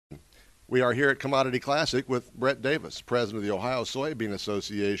We are here at Commodity Classic with Bret Davis, president of the Ohio Soybean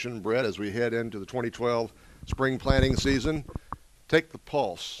Association. Bret, as we head into the 2012 spring planting season, take the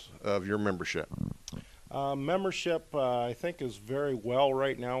pulse of your membership. Membership, I think, is very well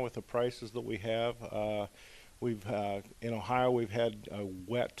right now with the prices that we have. In Ohio, we've had a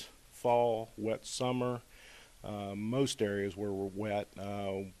wet fall, wet summer. Most areas where we're wet.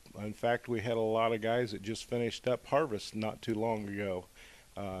 In fact, we had a lot of guys that just finished up harvest not too long ago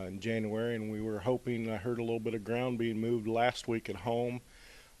in January, and we were hoping. I heard a little bit of ground being moved last week at home,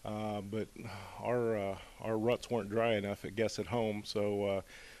 but our ruts weren't dry enough, I guess, at home. So,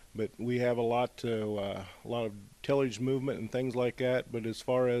 but we have a lot of tillage movement and things like that. But as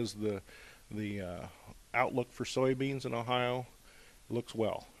far as the outlook for soybeans in Ohio, it looks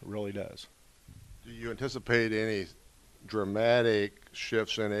well. It really does. Do you anticipate any dramatic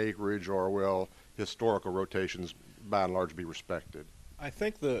shifts in acreage, or will historical rotations by and large be respected? I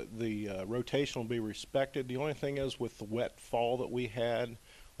think the rotation will be respected. The only thing is, with the wet fall that we had,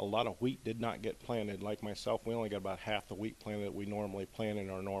 a lot of wheat did not get planted. Like myself, we only got about half the wheat planted that we normally plant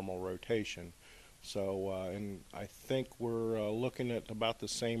in our normal rotation. So, and I think we're looking at about the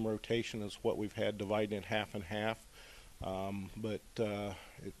same rotation as what we've had, divided in half and half. But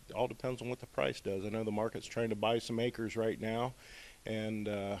it all depends on what the price does. I know the market's trying to buy some acres right now, and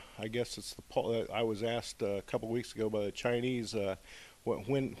I guess it's I was asked a couple weeks ago by the Chinese,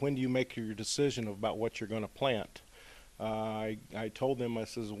 when do you make your decision about what you're going to plant? I told them, I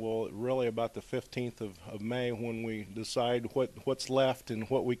says, well, really about the 15th of May, when we decide what's left and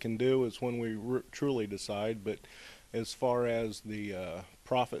what we can do, is when we truly decide. But as far as the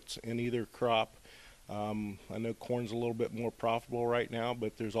profits in either crop, I know corn's a little bit more profitable right now,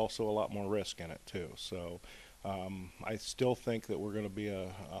 but there's also a lot more risk in it too. So I still think that we're going to be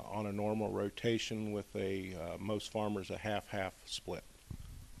on a normal rotation with most farmers a half-half split.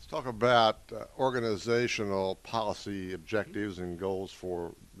 Let's talk about organizational policy objectives and goals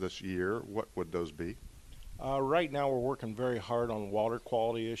for this year. What would those be? Right now, we're working very hard on water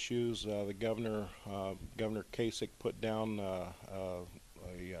quality issues. The Governor Kasich put down a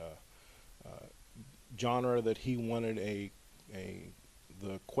genre that he wanted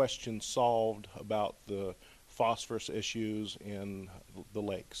the question solved about the phosphorus issues in the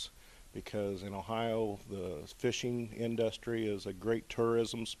lakes, because in Ohio the fishing industry is a great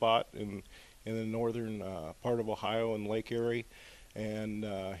tourism spot in the northern part of Ohio and Lake Erie, and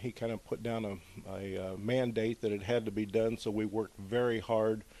he kind of put down a mandate that it had to be done. So we worked very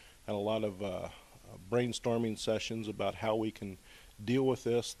hard at a lot of brainstorming sessions about how we can deal with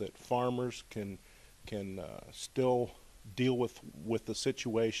this, that farmers can still deal with the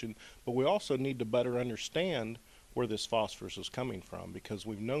situation, but we also need to better understand where this phosphorus is coming from, because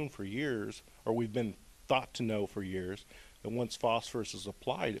we've known for years, or we've been thought to know for years, that once phosphorus is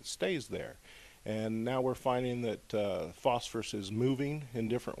applied, it stays there. And now we're finding that phosphorus is moving in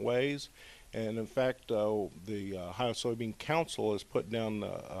different ways, and in fact the Ohio Soybean Council has put down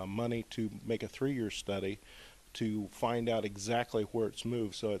money to make a 3-year study to find out exactly where it's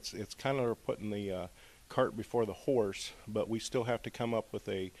moved. So it's kind of putting the cart before the horse, but we still have to come up with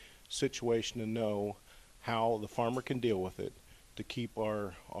a situation to know how the farmer can deal with it to keep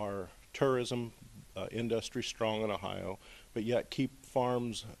our tourism industry strong in Ohio, but yet keep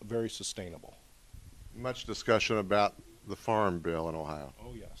farms very sustainable. Much discussion about the farm bill in Ohio.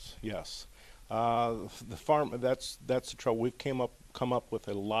 Oh yes, yes. The farm, that's the trouble. We've come up with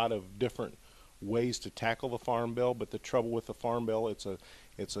a lot of different ways to tackle the farm bill, but the trouble with the farm bill, it's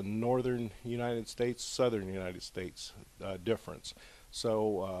a northern United States, southern United States difference.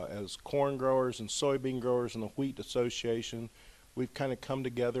 So as corn growers and soybean growers and the Wheat Association, we've kind of come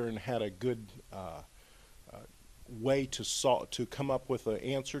together and had a good way to come up with an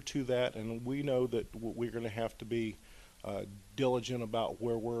answer to that, and we know that we're going to have to be diligent about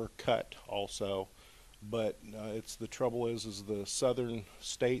where we're cut also. But it's the trouble is the southern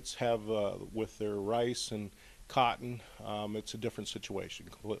states have with their rice and cotton, it's a different situation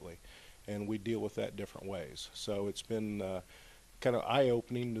completely, and we deal with that different ways. So it's been kind of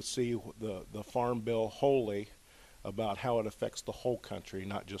eye-opening to see the farm bill wholly, about how it affects the whole country,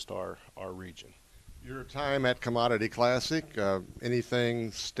 not just our region. Your time at Commodity Classic,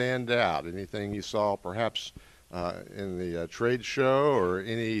 anything stand out? Anything you saw perhaps in the trade show, or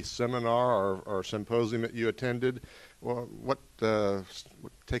any seminar or symposium that you attended? Well, what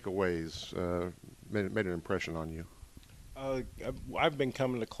takeaways made an impression on you? I've been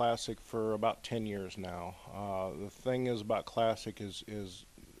coming to Classic for about 10 years now. The thing is about Classic is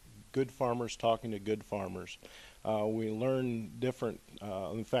good farmers talking to good farmers. We learn different.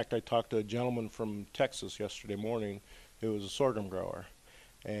 In fact, I talked to a gentleman from Texas yesterday morning who was a sorghum grower,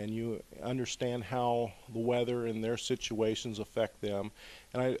 and you understand how the weather and their situations affect them.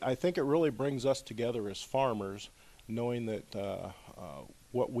 And I think it really brings us together as farmers, knowing that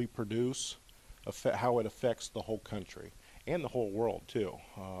what we produce, how it affects the whole country and the whole world too.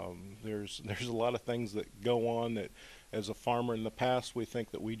 There's a lot of things that go on that, as a farmer in the past, we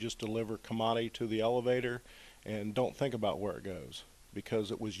think that we just deliver commodity to the elevator and don't think about where it goes because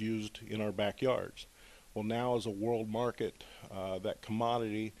it was used in our backyards. Well, now as a world market, that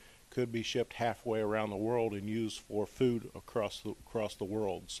commodity could be shipped halfway around the world and used for food across the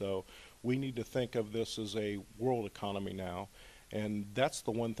world. So we need to think of this as a world economy now, and that's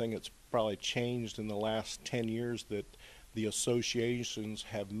the one thing that's probably changed in the last 10 years, that the associations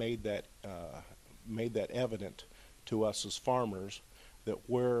have made that evident to us as farmers, that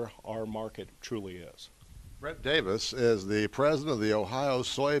where our market truly is. Bret Davis is the president of the Ohio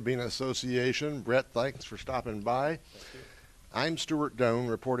Soybean Association. Bret, thanks for stopping by. I'm Stuart Doan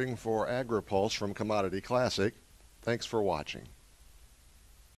reporting for Agri-Pulse from Commodity Classic. Thanks for watching.